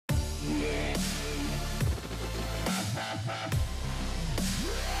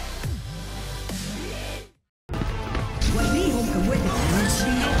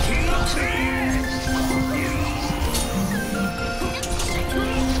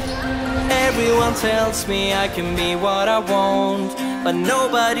Everyone tells me I can be what I want, but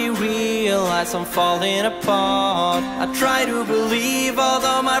nobody realizes I'm falling apart. I try to believe,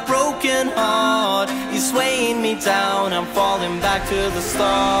 although my broken heart is weighing me down, I'm falling back to the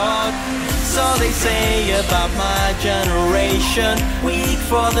start. So they say about my generation, weak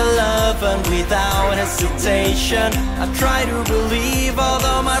for the love and without hesitation. I try to believe,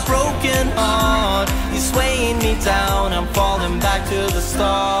 although my broken heart is weighing me down, I'm falling back to the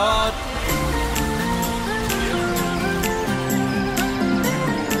start.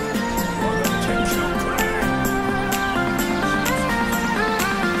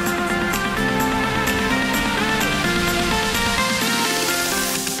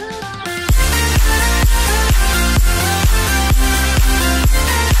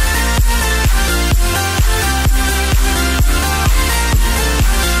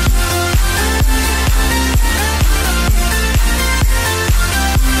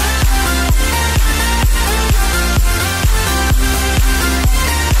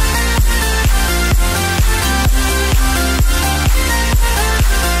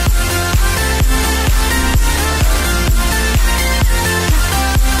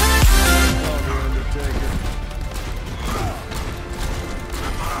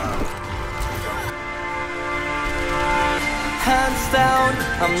 Hands down,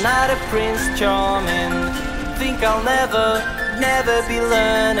 I'm not a Prince Charming. Think I'll never be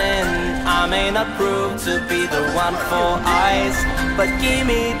learning. I may not prove to be the one for eyes, but give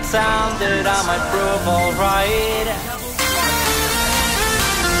me time that I might prove alright.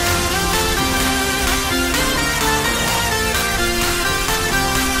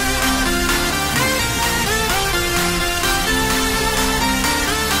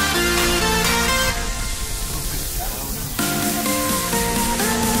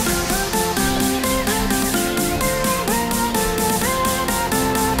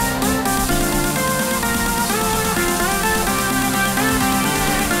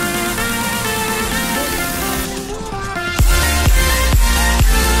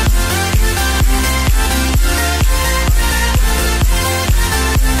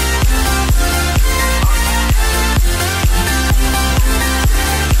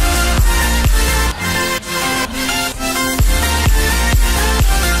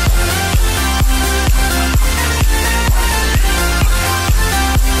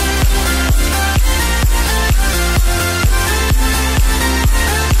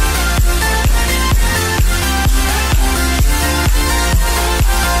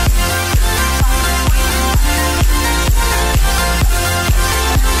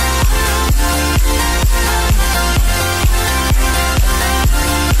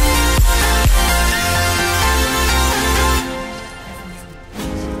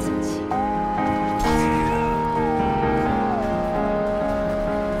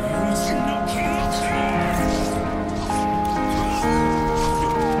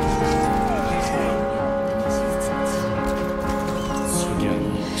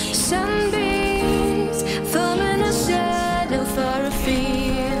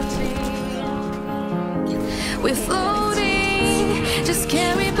 We're floating, just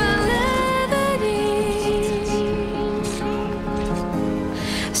carried by levity,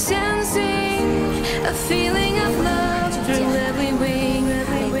 sensing a feeling of love through every wing,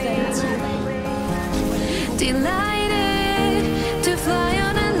 delighted to fly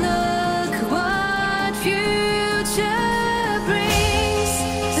on and look what future brings.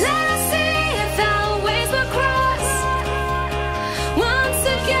 Let us see if our ways will cross once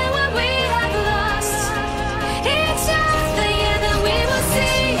again what we have lost. It's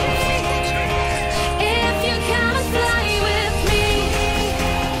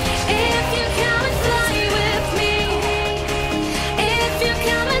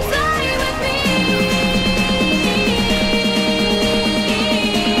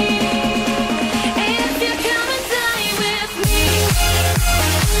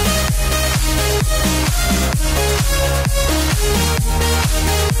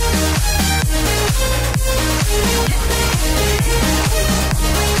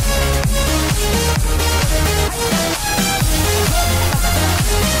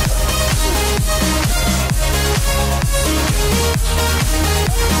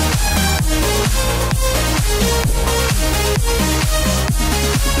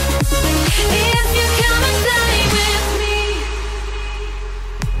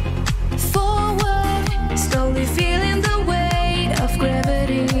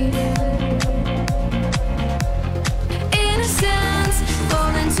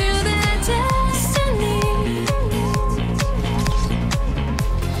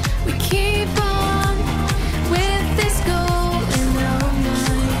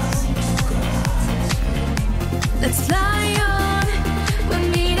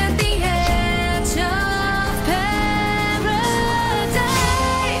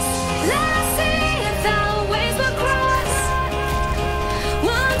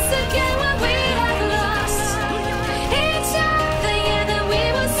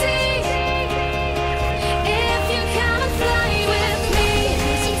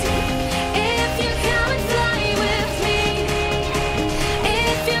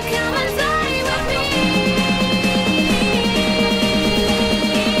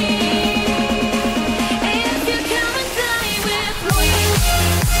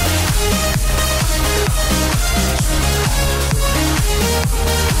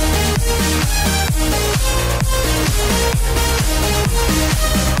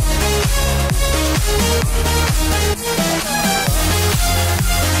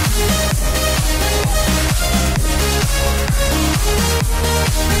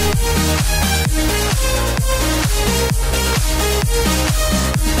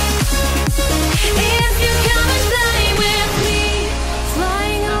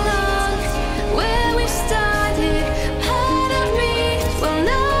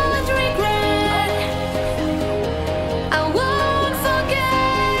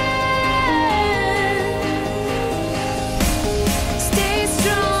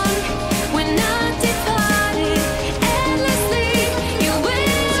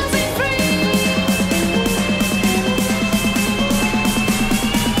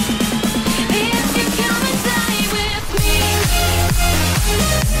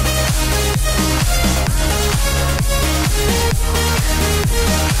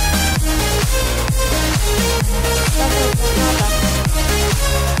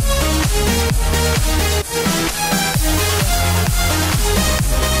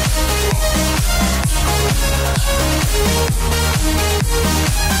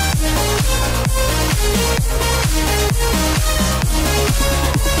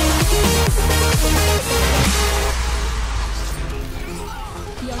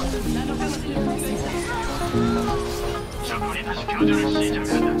자, 우리 다시 교전을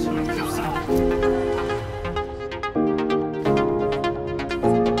시작한다.